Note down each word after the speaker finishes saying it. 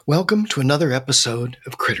Welcome to another episode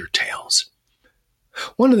of Critter Tales.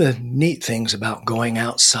 One of the neat things about going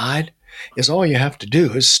outside is all you have to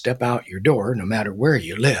do is step out your door, no matter where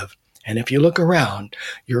you live. And if you look around,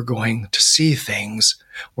 you're going to see things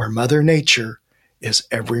where Mother Nature is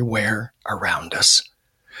everywhere around us.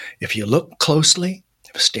 If you look closely,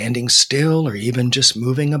 standing still or even just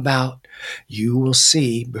moving about, you will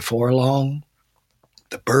see before long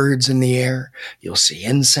the birds in the air. You'll see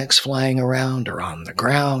insects flying around or on the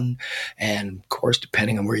ground. And of course,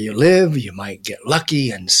 depending on where you live, you might get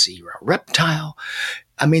lucky and see a reptile.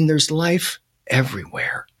 There's life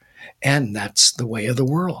everywhere. And that's the way of the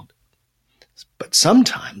world. But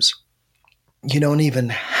sometimes you don't even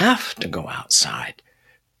have to go outside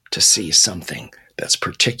to see something that's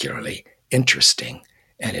particularly interesting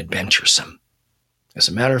and adventuresome. As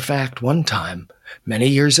a matter of fact, one time, many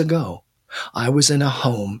years ago, I was in a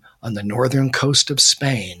home on the northern coast of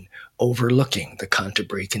Spain overlooking the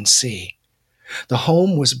Cantabrican Sea. The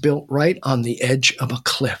home was built right on the edge of a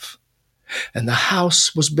cliff, and the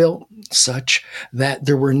house was built such that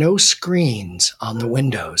there were no screens on the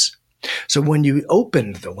windows. So when you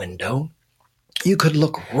opened the window, you could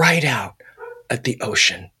look right out at the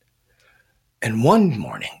ocean. And one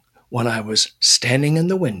morning, when I was standing in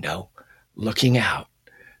the window looking out,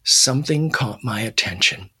 something caught my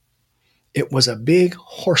attention. It was a big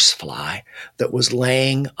horsefly that was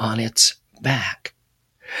laying on its back.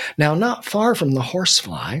 Now, not far from the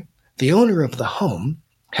horsefly, the owner of the home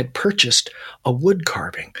had purchased a wood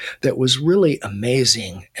carving that was really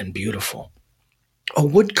amazing and beautiful. A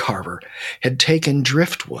wood carver had taken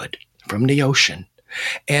driftwood from the ocean,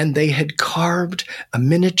 and they had carved a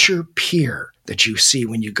miniature pier that you see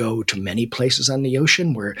when you go to many places on the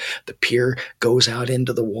ocean, where the pier goes out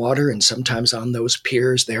into the water, and sometimes on those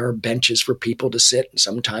piers there are benches for people to sit, and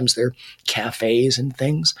sometimes there are cafes and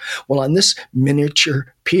things. Well, on this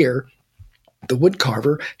miniature pier, the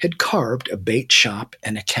woodcarver had carved a bait shop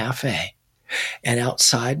and a cafe, and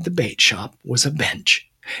outside the bait shop was a bench,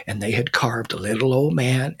 and they had carved a little old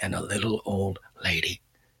man and a little old lady.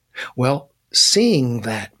 Well, seeing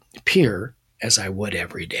that pier, as I would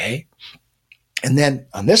every day, and then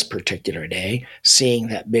on this particular day, seeing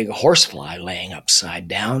that big horsefly laying upside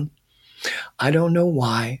down, I don't know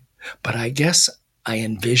why, but I guess I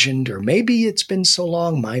envisioned, or maybe it's been so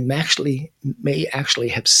long, I may actually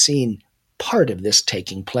have seen part of this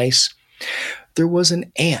taking place. There was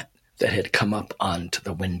an ant that had come up onto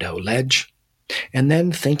the window ledge, and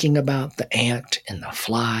then thinking about the ant and the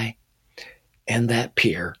fly and that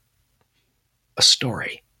pier, a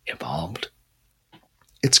story evolved.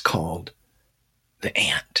 It's called The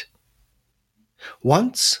Ant.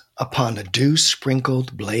 Once upon a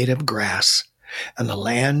dew-sprinkled blade of grass, in a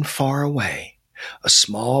land far away, a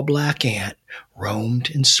small black ant roamed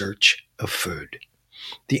in search of food.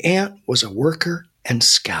 The ant was a worker and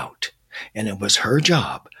scout, and it was her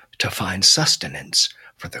job to find sustenance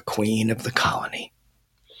for the queen of the colony.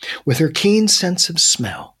 With her keen sense of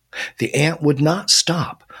smell, the ant would not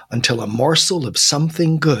stop until a morsel of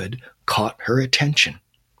something good caught her attention.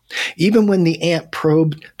 Even when the ant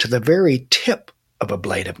probed to the very tip of a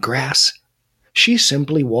blade of grass, she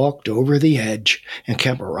simply walked over the edge and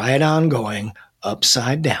kept right on going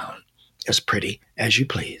upside down, as pretty as you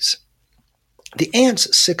please. The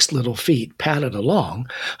ant's 6 little feet padded along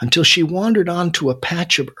until she wandered onto a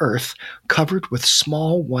patch of earth covered with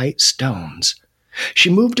small white stones. She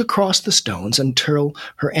moved across the stones until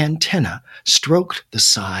her antenna stroked the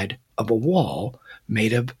side of a wall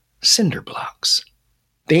made of cinder blocks.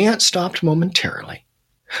 The ant stopped momentarily.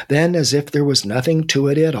 Then, as if there was nothing to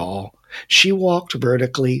it at all, she walked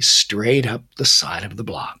vertically straight up the side of the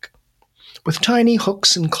block. With tiny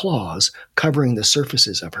hooks and claws covering the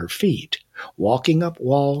surfaces of her feet, walking up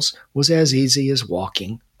walls was as easy as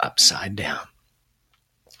walking upside down.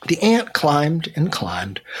 The ant climbed and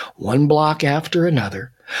climbed, one block after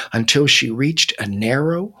another, until she reached a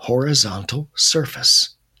narrow horizontal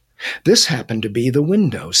surface. This happened to be the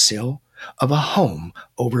window sill of a home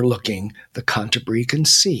overlooking the Cantabrican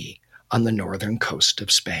Sea on the northern coast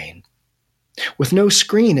of Spain. With no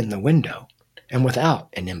screen in the window, and without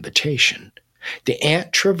an invitation, the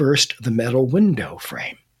ant traversed the metal window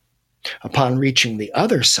frame. Upon reaching the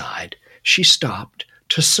other side, she stopped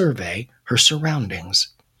to survey her surroundings.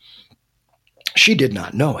 She did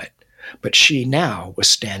not know it, but she now was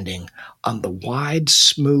standing on the wide,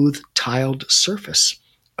 smooth, tiled surface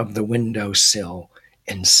of the window sill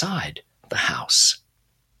inside the house.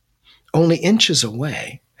 Only inches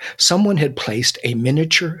away, someone had placed a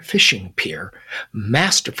miniature fishing pier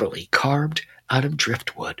masterfully carved out of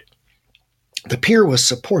driftwood. The pier was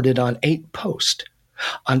supported on 8 posts.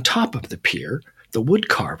 On top of the pier, the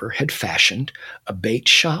woodcarver had fashioned a bait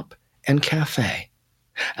shop and cafe.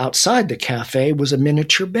 Outside the cafe was a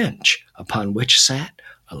miniature bench upon which sat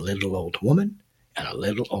a little old woman and a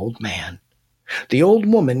little old man. The old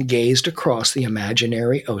woman gazed across the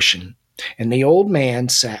imaginary ocean, and the old man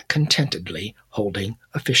sat contentedly holding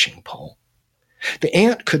a fishing pole. The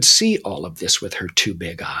aunt could see all of this with her two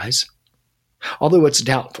big eyes, although it's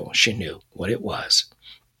doubtful she knew what it was.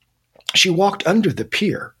 She walked under the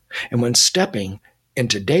pier, and when stepping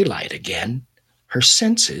into daylight again, her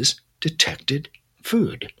senses detected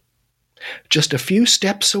food. Just a few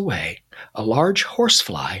steps away, a large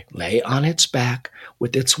horsefly lay on its back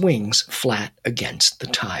with its wings flat against the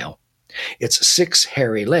tile. Its 6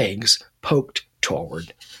 hairy legs poked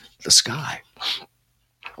toward the sky.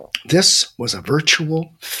 This was a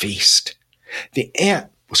virtual feast. The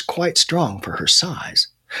ant was quite strong for her size,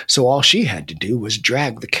 so all she had to do was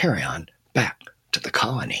drag the carrion back to the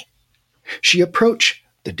colony. She approached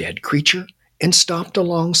the dead creature and stopped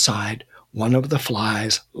alongside one of the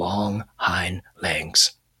fly's long hind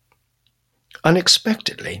legs.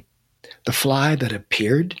 Unexpectedly, the fly that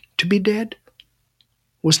appeared to be dead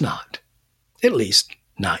was not, at least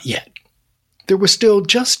not yet. There was still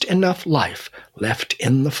just enough life left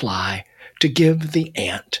in the fly to give the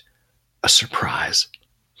ant a surprise.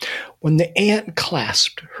 When the ant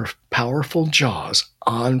clasped her powerful jaws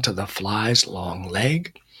onto the fly's long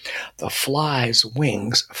leg, the fly's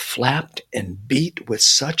wings flapped and beat with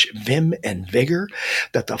such vim and vigor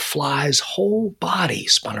that the fly's whole body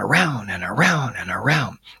spun around and around and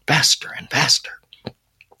around, faster and faster.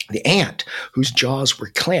 The ant, whose jaws were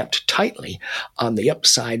clamped tightly on the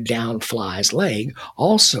upside-down fly's leg,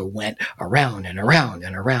 also went around and around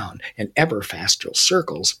and around in ever faster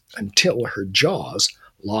circles until her jaws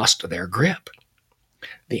lost their grip.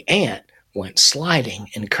 The ant went sliding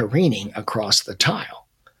and careening across the tile,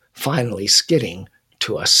 finally skidding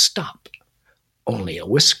to a stop, only a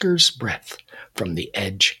whisker's breadth from the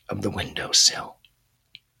edge of the windowsill.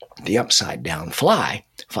 The upside-down fly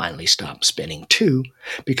finally stopped spinning too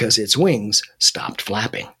because its wings stopped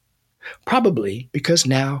flapping, probably because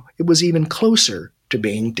now it was even closer to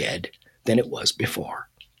being dead than it was before.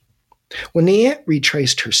 When the ant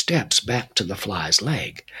retraced her steps back to the fly's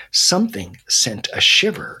leg, something sent a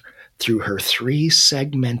shiver through her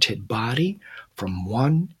 3-segmented body from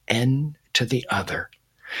one end to the other.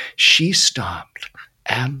 She stopped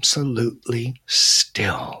absolutely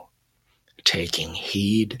still, taking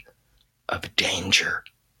heed of danger.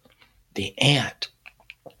 The ant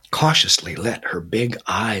cautiously let her big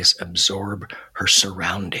eyes absorb her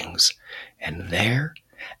surroundings, and there,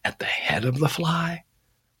 at the head of the fly,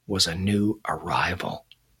 was a new arrival.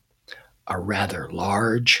 A rather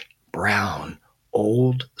large, brown,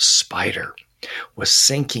 old spider was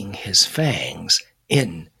sinking his fangs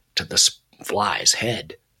into the fly's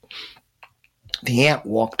head. The ant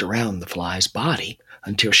walked around the fly's body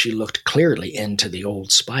until she looked clearly into the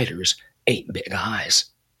old spider's 8 big eyes.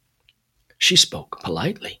 She spoke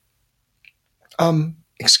politely.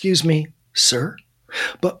 Excuse me, sir,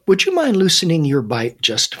 but would you mind loosening your bite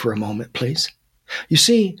just for a moment, please? You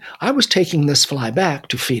see, I was taking this fly back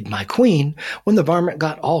to feed my queen when the varmint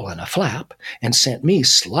got all in a flap and sent me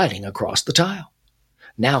sliding across the tile.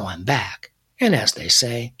 Now I'm back, and as they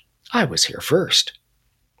say, I was here first.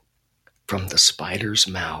 From the spider's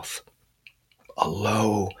mouth, a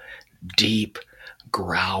low, deep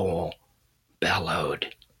growl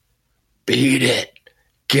bellowed. Beat it!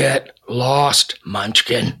 Get lost,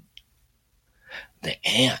 Munchkin! The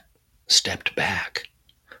ant stepped back,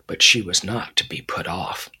 but she was not to be put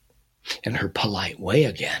off. In her polite way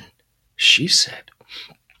again, she said,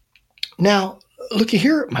 Now, looky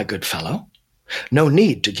here, my good fellow. No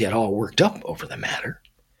need to get all worked up over the matter.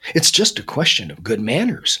 It's just a question of good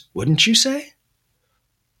manners, wouldn't you say?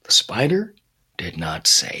 The spider did not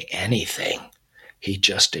say anything. He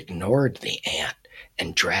just ignored the ant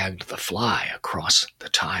and dragged the fly across the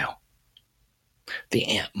tile. The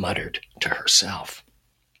ant muttered to herself,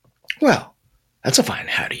 Well, that's a fine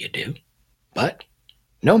how do you do. But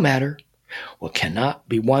no matter. What cannot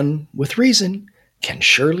be won with reason can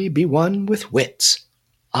surely be won with wits,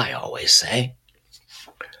 I always say.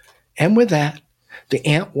 And with that, the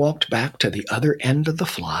ant walked back to the other end of the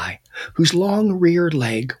fly, whose long rear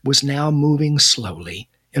leg was now moving slowly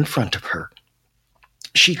in front of her.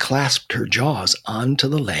 She clasped her jaws onto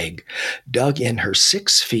the leg, dug in her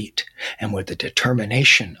 6 feet, and with the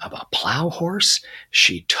determination of a plow horse,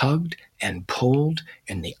 she tugged and pulled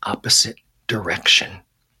in the opposite direction.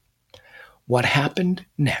 What happened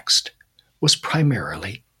next was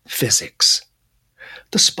primarily physics.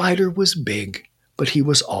 The spider was big, but he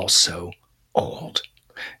was also old.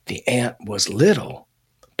 The ant was little,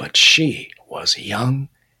 but she was young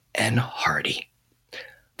and hardy.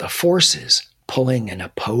 The forces pulling in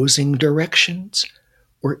opposing directions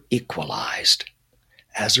were equalized.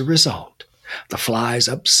 As a result, the fly's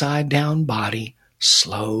upside-down body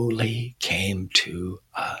slowly came to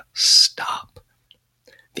a stop.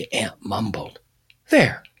 The ant mumbled,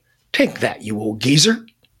 "There, take that, you old geezer."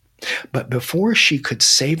 But before she could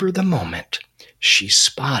savor the moment, she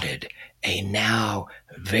spotted a now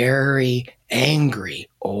very angry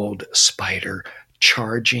old spider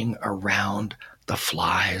charging around the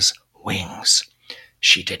fly's wings.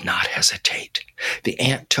 She did not hesitate. The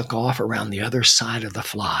ant took off around the other side of the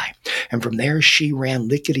fly, and from there she ran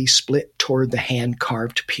lickety-split toward the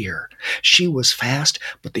hand-carved pier. She was fast,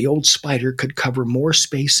 but the old spider could cover more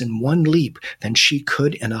space in one leap than she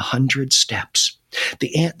could in 100 steps.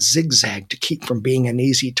 The ant zigzagged to keep from being an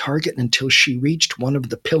easy target until she reached one of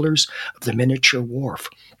the pillars of the miniature wharf.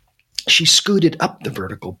 She scooted up the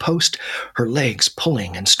vertical post, her legs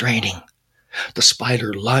pulling and straining. The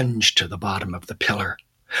spider lunged to the bottom of the pillar.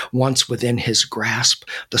 Once within his grasp,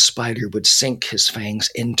 the spider would sink his fangs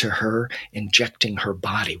into her, injecting her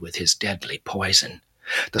body with his deadly poison.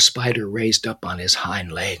 The spider raised up on his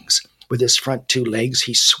hind legs. With his front 2 legs,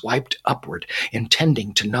 he swiped upward,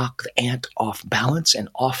 intending to knock the ant off balance and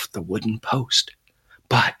off the wooden post.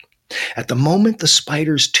 But at the moment the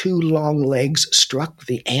spider's 2 long legs struck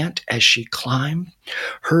the ant as she climbed,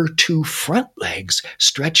 her 2 front legs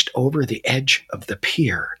stretched over the edge of the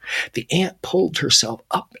pier. The ant pulled herself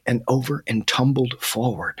up and over and tumbled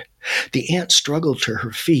forward. The ant struggled to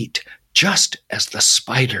her feet just as the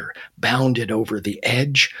spider bounded over the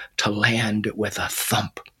edge to land with a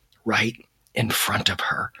thump right in front of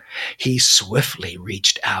her. He swiftly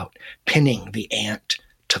reached out, pinning the ant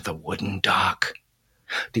to the wooden dock.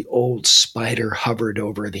 The old spider hovered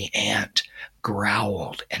over the ant,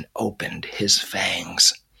 growled, and opened his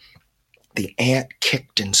fangs. The ant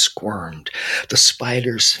kicked and squirmed. The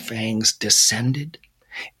spider's fangs descended,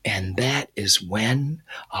 and that is when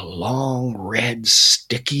a long, red,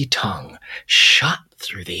 sticky tongue shot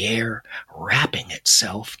through the air, wrapping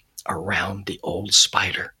itself around the old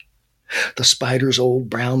spider. The spider's old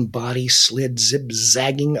brown body slid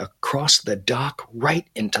zigzagging across the dock right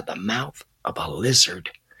into the mouth of a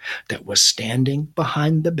lizard that was standing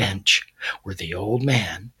behind the bench where the old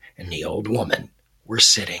man and the old woman were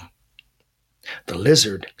sitting. The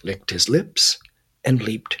lizard licked his lips and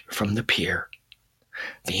leaped from the pier.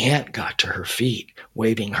 The ant got to her feet,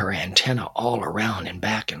 waving her antenna all around and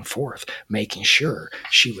back and forth, making sure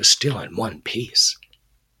she was still in one piece.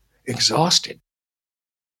 Exhausted,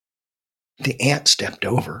 the ant stepped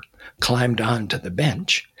over, climbed onto the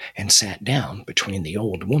bench, and sat down between the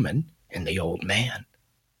old woman and the old man.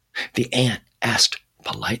 The ant asked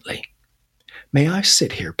politely, "May I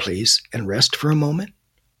sit here, please, and rest for a moment?"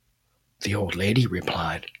 The old lady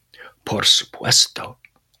replied, "Por supuesto,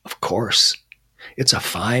 of course. It's a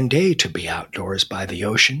fine day to be outdoors by the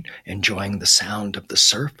ocean, enjoying the sound of the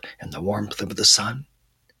surf and the warmth of the sun."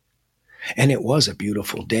 And it was a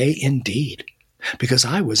beautiful day indeed, because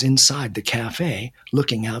I was inside the cafe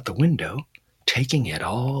looking out the window, taking it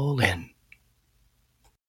all in.